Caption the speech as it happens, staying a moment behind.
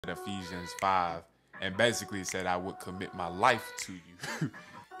Ephesians 5 and basically said I would commit my life to you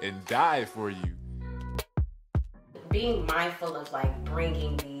and die for you. Being mindful of like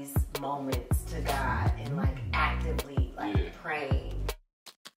bringing these moments to God and like actively praying.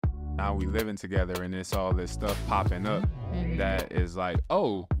 Now we living together and it's all this stuff popping up that is like,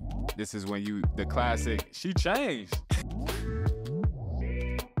 oh, this is when the classic, she changed.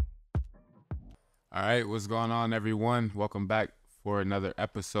 All right, what's going on, everyone? Welcome back for another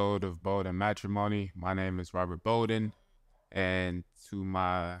episode of Bolden Matrimony. My name is Robert Bolden, and to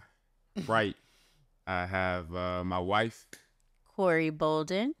my right, I have my wife, Kori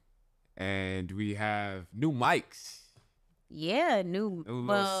Bolden. and we have new mics. Yeah, new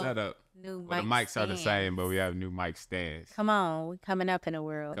little setup. New well, the mics are the same, but we have new mic stands. Come on, we're coming up in the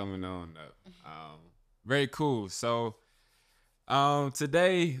world. Coming on up. Very cool. So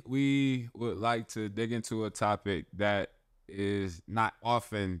today we would like to dig into a topic that is not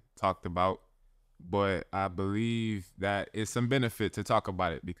often talked about, but I believe that it's some benefit to talk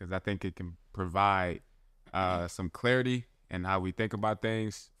about it because I think it can provide some clarity in how we think about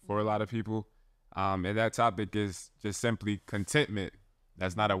things for a lot of people. And that topic is just simply contentment.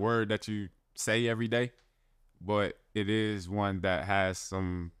 That's not a word that you say every day, but it is one that has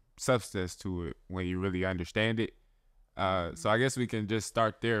some substance to it when you really understand it. So I guess we can just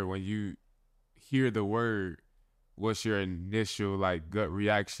start there. When you hear the word, what's your initial gut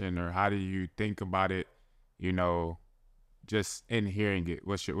reaction, or how do you think about it? You know, just in hearing it,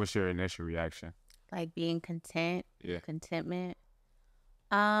 what's your initial reaction? Like being content, Yeah. contentment.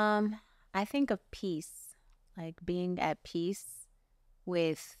 I think of peace, like being at peace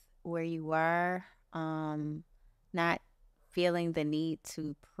with where you are, not feeling the need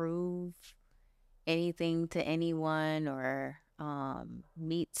to prove anything to anyone or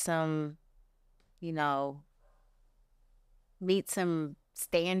meet some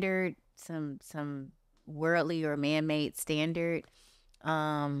standard, some worldly or man-made standard.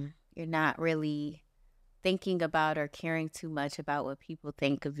 You're not really thinking about or caring too much about what people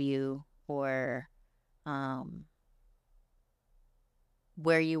think of you or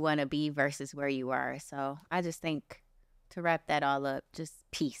where you want to be versus where you are. So I just think, to wrap that all up, just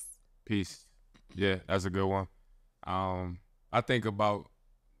peace. Peace. Yeah, that's a good one. I think about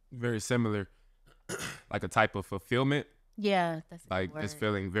very similar, like a type of fulfillment. Yeah, that's like word. Just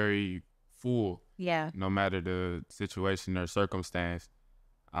feeling very full. Yeah. No matter the situation or circumstance.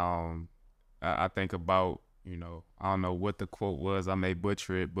 I think about, I don't know what the quote was. I may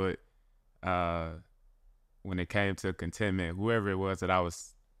butcher it, but when it came to contentment, whoever it was that I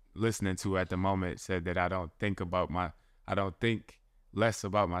was listening to at the moment said that I don't think less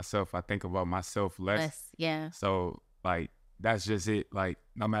about myself. I think about myself less. Yeah. So that's just it. Like,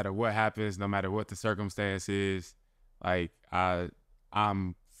 no matter what happens, no matter what the circumstance is,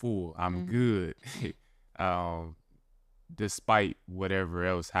 I'm full. I'm good. Despite whatever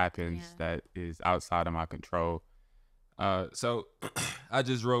else happens that is outside of my control. So I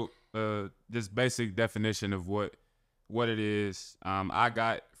just wrote just basic definition of what it is. I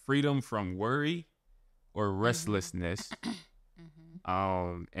got freedom from worry or restlessness.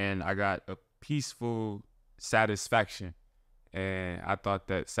 And I got a peaceful satisfaction. And I thought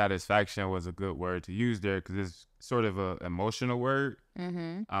that satisfaction was a good word to use there because it's sort of an emotional word,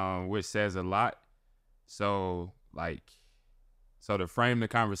 which says a lot. So to frame the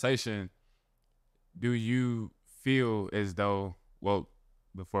conversation, do you feel as though, well,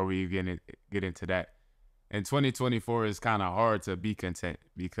 before we get into that, in 2024 it's kind of hard to be content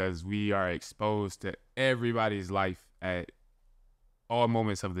because we are exposed to everybody's life at all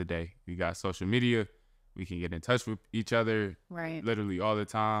moments of the day. We got social media. We can get in touch with each other literally all the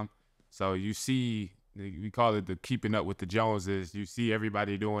time. So you see, we call it the keeping up with the Joneses. You see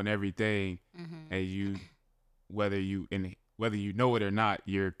everybody doing everything, and whether you know it or not,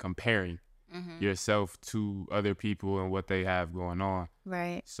 you're comparing yourself to other people and what they have going on.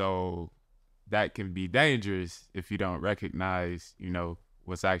 Right. So that can be dangerous if you don't recognize,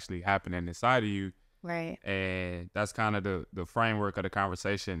 what's actually happening inside of you. Right. And that's kind of the framework of the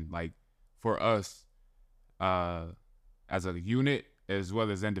conversation. Like, for us, as a unit as well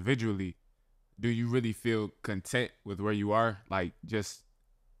as individually, do you really feel content with where you are? Like, just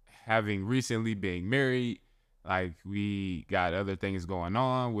having recently being married, like, we got other things going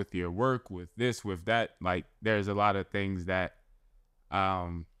on with your work, with this, with that. Like, there's a lot of things that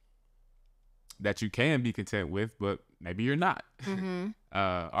that you can be content with, but maybe you're not.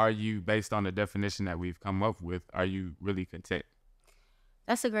 Are you, based on the definition that we've come up with, are you really content?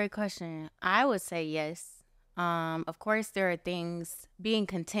 That's a great question. I would say yes. Of course, there are things, being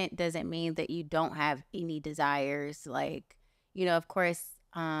content doesn't mean that you don't have any desires. Like, of course,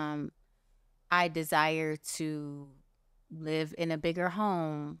 I desire to live in a bigger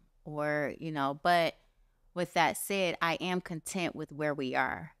home or, but with that said, I am content with where we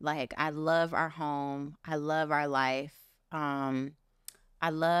are. Like, I love our home. I love our life. I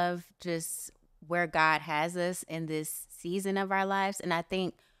love just where God has us in this season of our lives. And I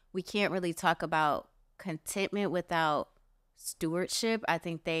think we can't really talk about contentment without stewardship. I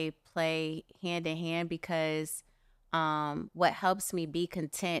think they play hand in hand because what helps me be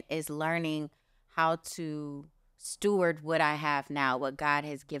content is learning how to steward what I have now, what God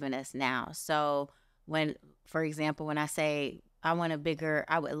has given us now. So for example, when I say I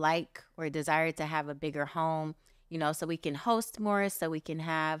would like or desire to have a bigger home, so we can host more, so we can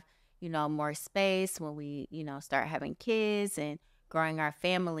have, more space when we, start having kids and growing our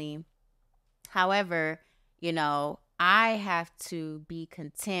family. However, I have to be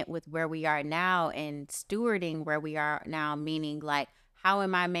content with where we are now and stewarding where we are now, meaning like, how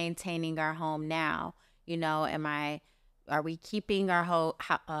am I maintaining our home now? Are we keeping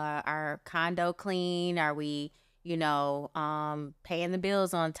our condo clean? Are we, paying the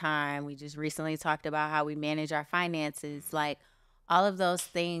bills on time? We just recently talked about how we manage our finances. Like, all of those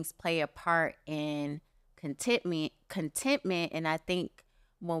things play a part in contentment. And I think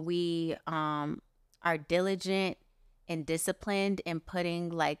when we are diligent and disciplined in putting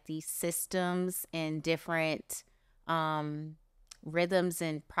like these systems and different rhythms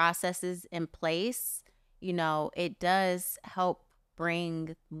and processes in place, it does help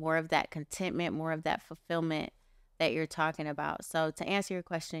bring more of that contentment, more of that fulfillment that you're talking about. So to answer your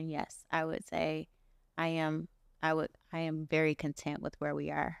question, yes, I would say I am very content with where we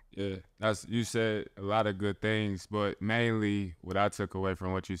are. Yeah, you said a lot of good things, but mainly what I took away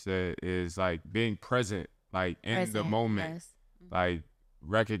from what you said is like being present, like in the moment, yes. like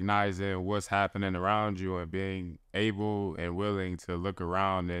recognizing what's happening around you and being able and willing to look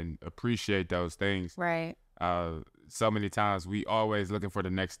around and appreciate those things. Right. So many times we always looking for the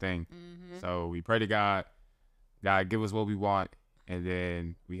next thing. Mm-hmm. So we pray to God give us what we want, and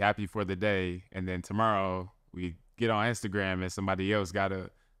then we happy for the day, and then tomorrow we get on Instagram and somebody else got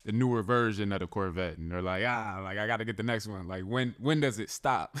the newer version of the Corvette, and they're like, I gotta get the next one. Like, when does it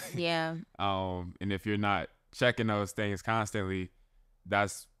stop? Yeah. And if you're not checking those things constantly,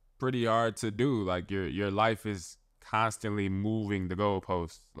 that's pretty hard to do. Like, your life is constantly moving the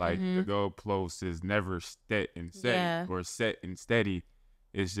goalposts. Like, the goalpost is never set and or set and steady.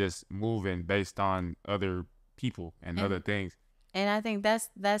 It's just moving based on other people and other things. And I think that's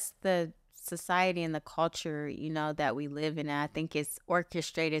the society and the culture, that we live in. And I think it's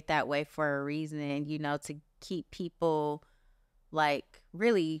orchestrated that way for a reason, to keep people like,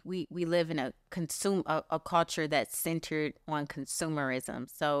 really, we live in a culture that's centered on consumerism.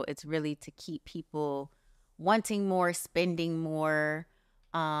 So it's really to keep people wanting more, spending more.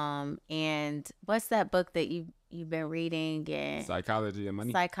 And what's that book that you've been reading? And Psychology of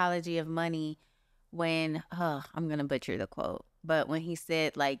Money. Psychology of Money. When I'm gonna butcher the quote, but when he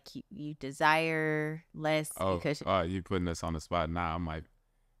said like you desire less because you putting us on the spot now. I'm like,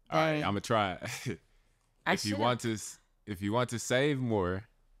 all right, I'm gonna try it. If you want to save more,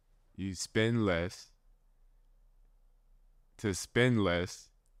 you spend less. To spend less,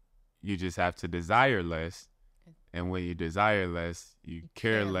 you just have to desire less. And when you desire less, you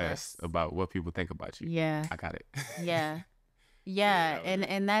care less about what people think about you. Yeah. I got it. Yeah. Yeah.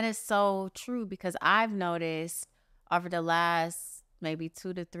 And that is so true, because I've noticed over the last maybe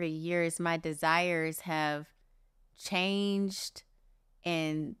 2 to 3 years, my desires have changed.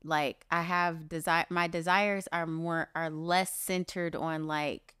 And like, I have my desires are less centered on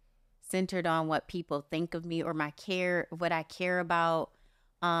what people think of me or what I care about.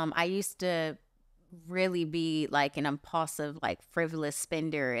 I used to really be like an impulsive, like frivolous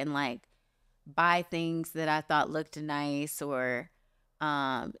spender and like buy things that I thought looked nice, or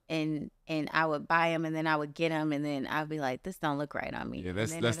and I would buy them and then I would get them and then I'd be like, this don't look right on me. Yeah,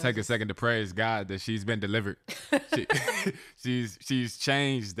 let's take a second to praise God that she's been delivered. She's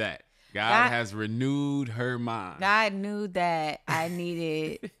changed that. God has renewed her mind. God knew that I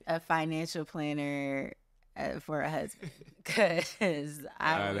needed a financial planner for a husband, because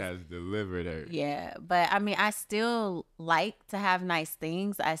God has delivered her. Yeah, but I mean, I still like to have nice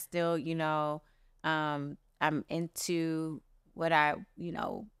things. I still, I'm into what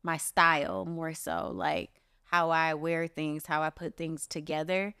my style more so, like how I wear things, how I put things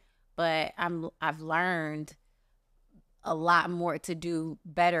together. But I've learned a lot more to do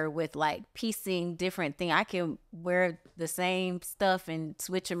better with like piecing different things. I can wear the same stuff and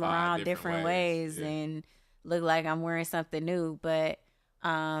switch them around different ways and look like I'm wearing something new. But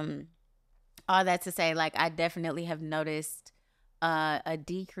all that to say, like, I definitely have noticed a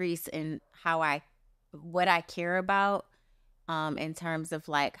decrease in what I care about, in terms of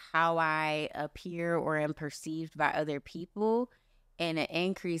like how I appear or am perceived by other people, and an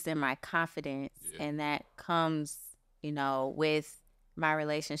increase in my confidence. Yeah. And that comes, with my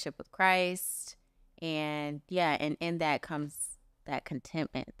relationship with Christ. And and in that comes that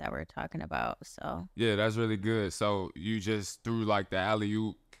contentment that we're talking about. So yeah, that's really good. So you just threw like the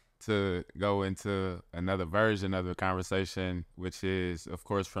alley-oop to go into another version of the conversation, which is, of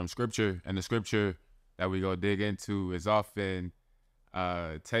course, from Scripture. And the Scripture that we go dig into is often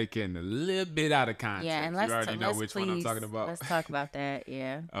taken a little bit out of context. Yeah, and you already know which one I'm talking about. Let's talk about that.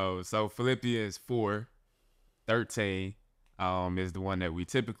 Yeah. So Philippians 4:13 is the one that we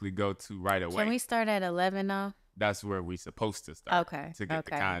typically go to right away. Can we start at 11 though? That's where we're supposed to start. Okay. To get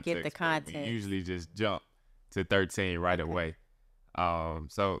the context. Get the context. We usually just jump to 13 right away.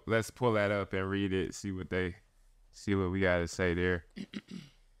 So let's pull that up and read it. See what we got to say there.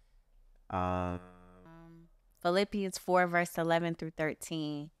 Philippians 4 verse 11 through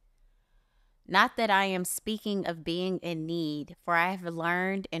 13. Not that I am speaking of being in need, for I have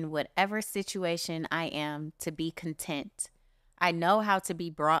learned in whatever situation I am to be content. I know how to be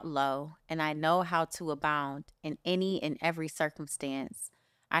brought low, and I know how to abound in any and every circumstance.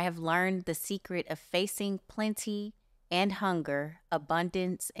 I have learned the secret of facing plenty and hunger,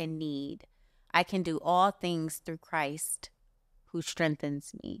 abundance and need. I can do all things through Christ who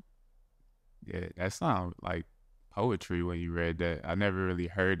strengthens me. Yeah, that sounds like poetry when you read that. I never really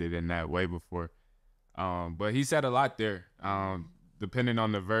heard it in that way before. But he said a lot there. Depending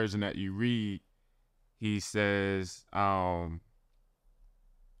on the version that you read, he says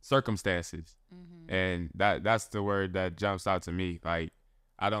circumstances. Mm-hmm. And that's the word that jumps out to me. Like,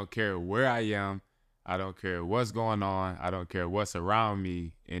 I don't care where I am. I don't care what's going on. I don't care what's around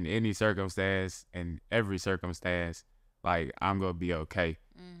me in any circumstance, in every circumstance. Like, I'm going to be okay.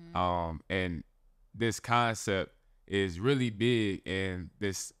 Mm-hmm. And this concept is really big in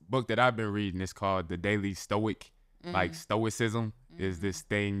this book that I've been reading. It's called The Daily Stoic. Mm-hmm. Like, Stoicism is this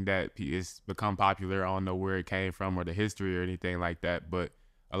thing that is become popular. I don't know where it came from or the history or anything like that, but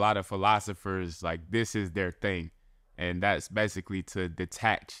a lot of philosophers, like, this is their thing. And that's basically to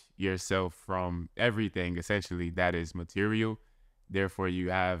detach yourself from everything, essentially, that is material. Therefore, you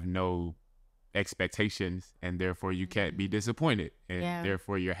have no expectations, and therefore you can't be disappointed, and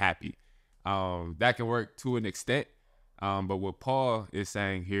therefore you're happy. That can work to an extent. But what Paul is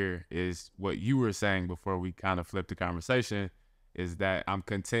saying here is what you were saying before we kind of flipped the conversation, is that I'm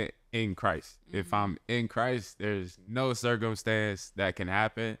content in Christ. Mm-hmm. If I'm in Christ, there's no circumstance that can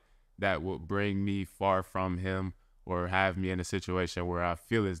happen that will bring me far from him or have me in a situation where I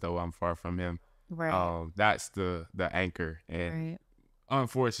feel as though I'm far from him. Right. That's the anchor. And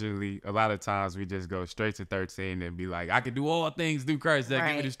unfortunately, a lot of times we just go straight to 13 and be like, I can do all things through Christ that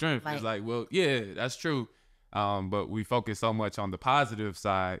give me the strength. It's like, well, yeah, that's true. But we focus so much on the positive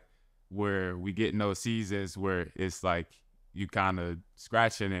side where we get in those seasons where it's like you kind of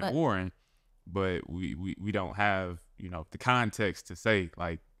scratching and warring, but we don't have, the context to say,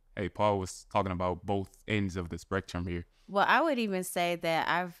 like, hey, Paul was talking about both ends of the spectrum here. Well, I would even say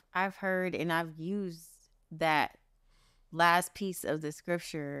that I've heard and I've used that last piece of the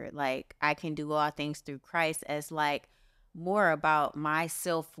scripture, like, I can do all things through Christ, as like more about my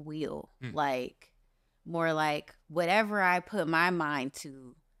self-will, like more like whatever I put my mind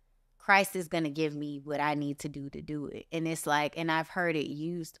to, Christ is going to give me what I need to do it. And it's like, and I've heard it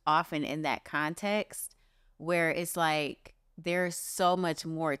used often in that context where it's like, there's so much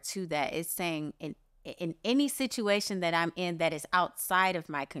more to that. It's saying in any situation that I'm in that is outside of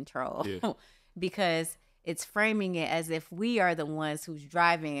my control, because it's framing it as if we are the ones who's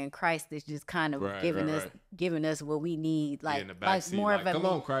driving and Christ is just kind of giving us what we need, like more of a come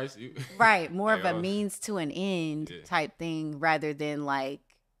on, Christ, more of a means to an end type thing, rather than like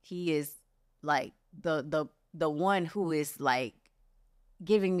he is like the one who is like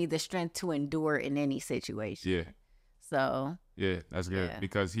giving me the strength to endure in any situation. Yeah. So yeah, that's good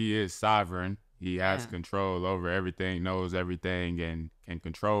because he is sovereign. He has control over everything, knows everything, and can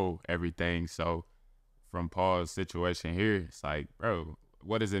control everything. So from Paul's situation here, it's like, bro,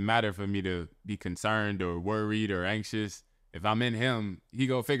 what does it matter for me to be concerned or worried or anxious? If I'm in him, he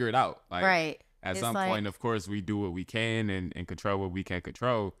go figure it out. Like, at some point, of course, we do what we can and control what we can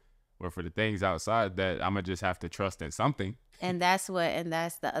control. Or for the things outside that, I'm going to just have to trust in something. And that's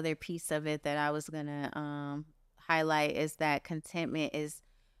the other piece of it that I was going to highlight, is that contentment is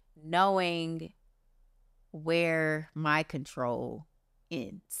knowing where my control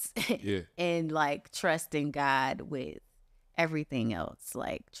ends. And like trusting God with everything else,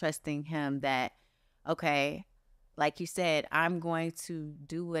 like trusting him that, okay, like you said, I'm going to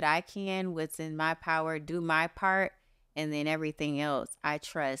do what I can, what's in my power, do my part, and then everything else I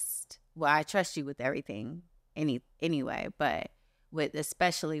trust. Well, I trust you with everything anyway, but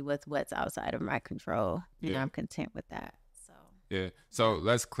especially with what's outside of my control, and I'm content with that. So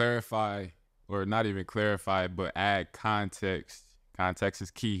let's clarify, or not even clarify, but add context. Context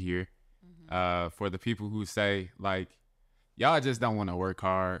is key here. For the people who say, like, y'all just don't want to work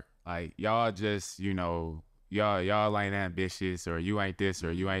hard. Like, y'all just, y'all ain't ambitious, or you ain't this,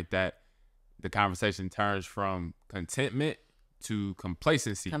 or you ain't that. The conversation turns from contentment to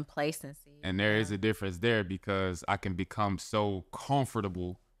complacency. And there is a difference there, because I can become so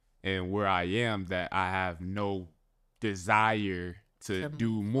comfortable in where I am that I have no desire to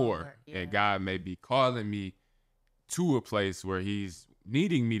do more. And God may be calling me to a place where he's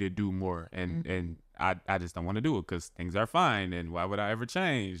needing me to do more, and I just don't want to do it because things are fine, and why would I ever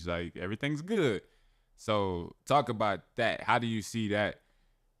change? Like, everything's good. So talk about that. How do you see that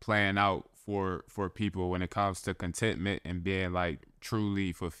playing out for people when it comes to contentment and being like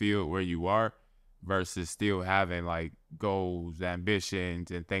truly fulfilled where you are, versus still having like goals,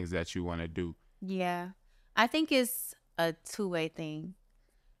 ambitions, and things that you want to do? Yeah, I think it's a two-way thing.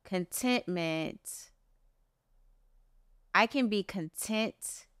 Contentment, I can be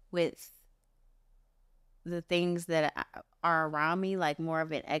content with the things that are around me, like more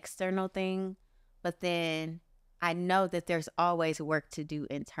of an external thing, but then I know that there's always work to do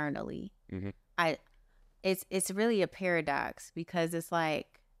internally. It's really a paradox, because it's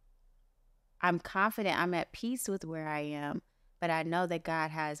like, I'm confident, I'm at peace with where I am, but I know that God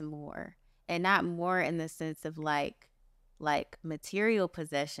has more, and not more in the sense of like material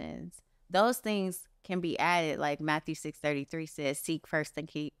possessions. Those things can be added, like Matthew 6:33 says, seek first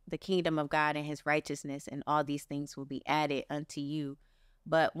the kingdom of God and his righteousness, and all these things will be added unto you.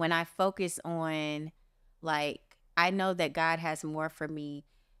 But when I focus on, like, I know that God has more for me,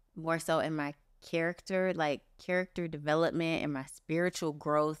 more so in my character, like character development and my spiritual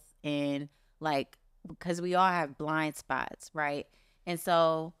growth, and like, because we all have blind spots, right? And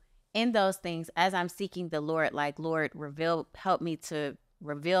so in those things, as I'm seeking the Lord, like, Lord, help me to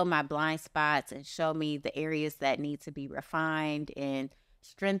reveal my blind spots and show me the areas that need to be refined and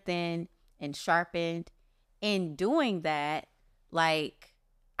strengthened and sharpened. In doing that, like,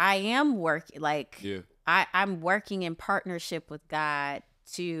 I am working, like, I'm working in partnership with God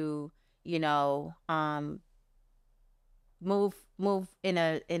to, move in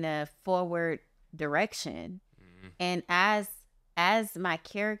a forward direction. And as my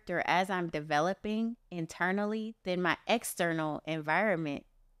character, as I'm developing internally, then my external environment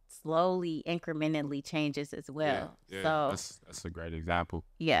slowly, incrementally changes as well. So that's a great example.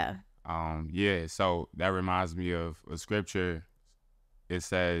 So that reminds me of a scripture. It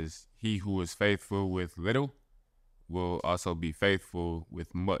says, he who is faithful with little will also be faithful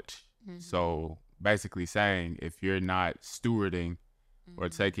with much. So basically saying, if you're not stewarding or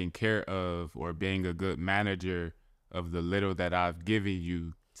taking care of or being a good manager of the little that I've given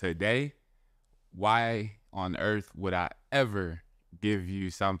you today, why on earth would I ever give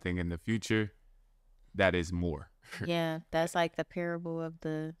you something in the future that is more? Yeah, that's like the parable of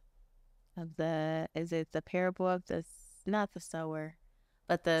is it the parable of not the sower,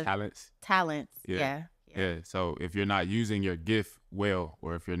 but the talents. Yeah. So if you're not using your gift well,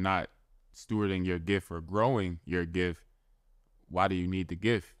 or if you're not stewarding your gift or growing your gift, why do you need the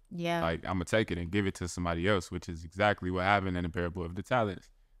gift? Like, I'm gonna take it and give it to somebody else, which is exactly what happened in the parable of the talents.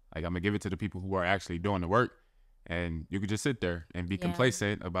 Like, I'm gonna give it to the people who are actually doing the work, and you could just sit there and be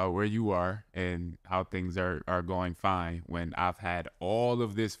complacent about where you are and how things are going fine, when I've had all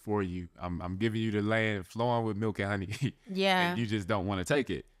of this for you. I'm giving you the land flowing with milk and honey. And you just don't want to take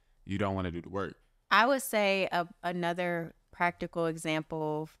it. You don't want to do the work. I would say another practical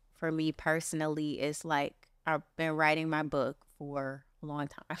example for me personally is, like, I've been writing my book for a long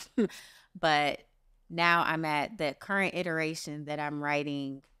time, but now I'm at the current iteration that I'm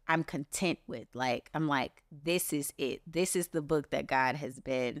writing. I'm content with, like, I'm like, this is it. This is the book that God has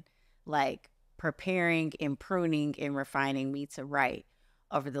been, like, preparing and pruning and refining me to write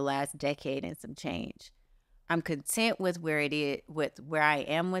over the last decade and some change. I'm content with where it is, with where I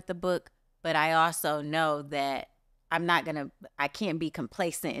am with the book, but I also know that I can't be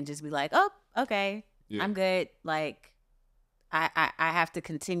complacent and just be like, oh, okay, I'm good. Like, I have to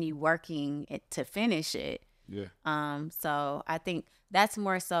continue working to finish it. So I think that's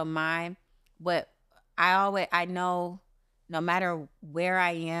more so what I know, no matter where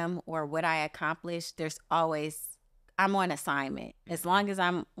I am or what I accomplish, I'm on assignment. As long as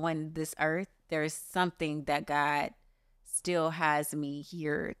I'm on this earth, there's something that God still has me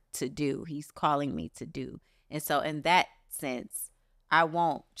here to do. He's calling me to do. And so in that sense, I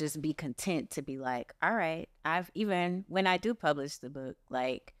won't just be content to be like, all right, even when I do publish the book,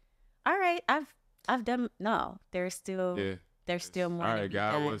 like, all right, I've done. No, there's still more. All right,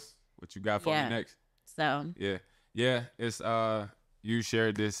 God, what you got for me next? So it's you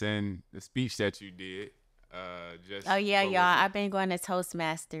shared this in the speech that you did. Y'all, I've been going to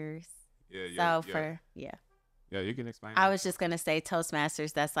Toastmasters. Yeah, you can explain. I was just going to say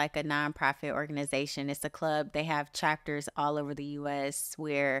Toastmasters, that's like a nonprofit organization. It's a club. They have chapters all over the U.S.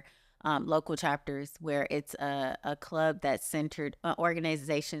 where local chapters where it's a club that's centered,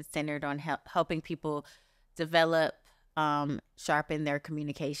 organization centered on helping people develop, sharpen their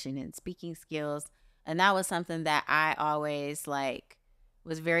communication and speaking skills. And that was something that I always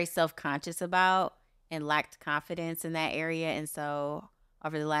was very self-conscious about and lacked confidence in that area. And so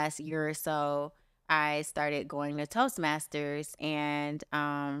over the last year or so, I started going to Toastmasters, and,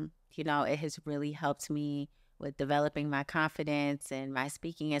 it has really helped me with developing my confidence and my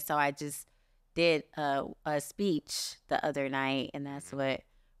speaking. And so I just did a speech the other night, and that's what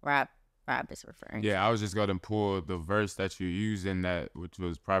Rob is referring to. Yeah, I was just going to pull the verse that you used in that, which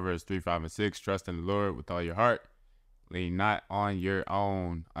was Proverbs 3, 5, and 6. Trust in the Lord with all your heart. Lean not on your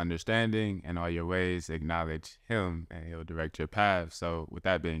own understanding, and all your ways acknowledge him, and he'll direct your path. So with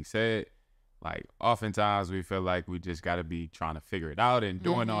that being said, oftentimes we feel like we just got to be trying to figure it out and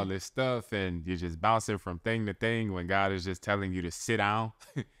doing all this stuff, and you're just bouncing from thing to thing when God is just telling you to sit down.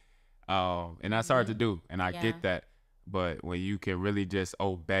 And that's hard to do, and I get that. But when you can really just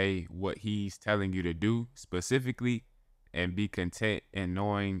obey what he's telling you to do specifically and be content in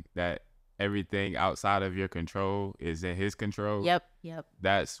knowing that everything outside of your control is in his control. Yep.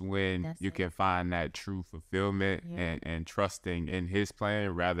 That's when you can find that true fulfillment and trusting in his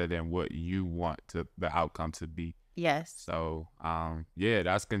plan rather than what you want the outcome to be. Yes. So,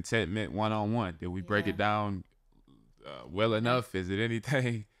 that's contentment one-on-one. Did we break it down well enough? Is it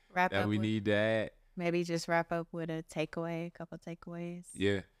anything that we need to add? Maybe just wrap up with a couple takeaways.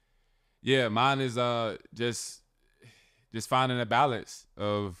 Yeah, mine is just finding a balance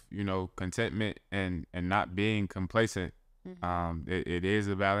of, contentment and not being complacent. It is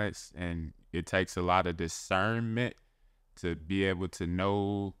a balance, and it takes a lot of discernment to be able to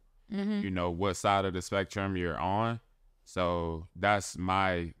know, what side of the spectrum you're on. So that's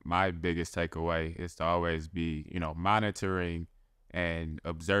my biggest takeaway, is to always be, monitoring and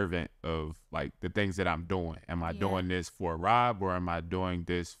observant of the things that I'm doing. Am I doing this for Rob, or am I doing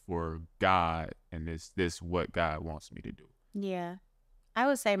this for God? And is this what God wants me to do? Yeah. I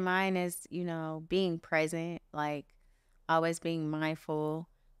would say mine is, being present, always being mindful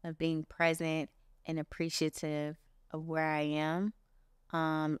of being present and appreciative of where I am,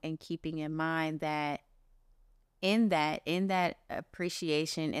 and keeping in mind that in that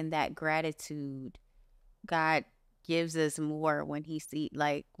appreciation and that gratitude, God gives us more when he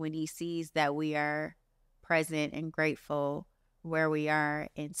sees that we are present and grateful where we are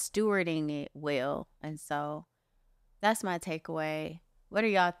and stewarding it well. And so that's my takeaway. What are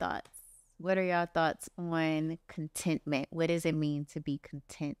y'all thoughts? What are y'all thoughts on contentment? What does it mean to be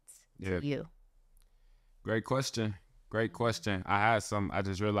content to you? Great question. I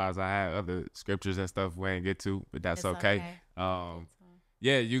just realized I had other scriptures and stuff we didn't get to, but that's okay.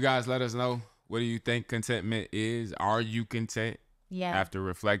 You guys let us know. What do you think contentment is? Are you content? Yeah. After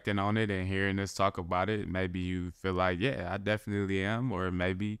reflecting on it and hearing us talk about it, maybe you feel like, I definitely am, or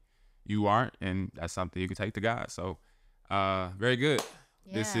maybe you aren't, and that's something you can take to God. So, very good.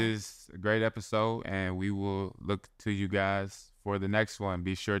 Yeah. This is a great episode, and we will look to you guys for the next one.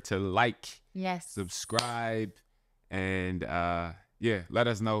 Be sure to subscribe, and let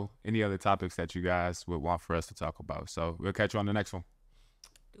us know any other topics that you guys would want for us to talk about. So we'll catch you on the next one.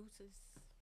 Deuces.